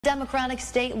Democratic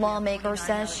state lawmaker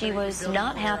says she was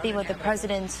not happy with the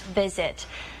president's visit.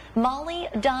 Molly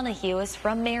Donahue is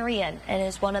from Marion and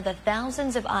is one of the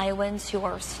thousands of Iowans who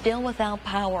are still without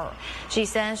power. She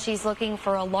says she's looking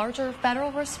for a larger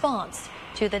federal response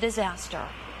to the disaster.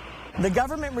 The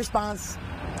government response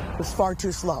was far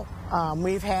too slow.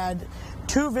 We've had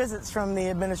 2 visits from the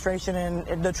administration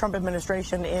and the Trump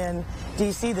administration in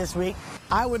D.C. this week.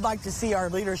 I would like to see our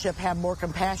leadership have more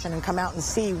compassion and come out and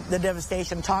see the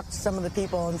devastation, talk to some of the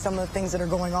people and some of the things that are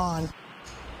going on.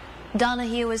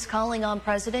 Donahue is calling on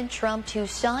President Trump to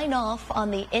sign off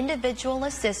on the individual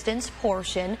assistance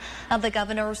portion of the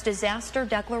governor's disaster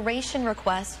declaration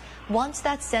request once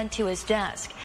that's sent to his desk.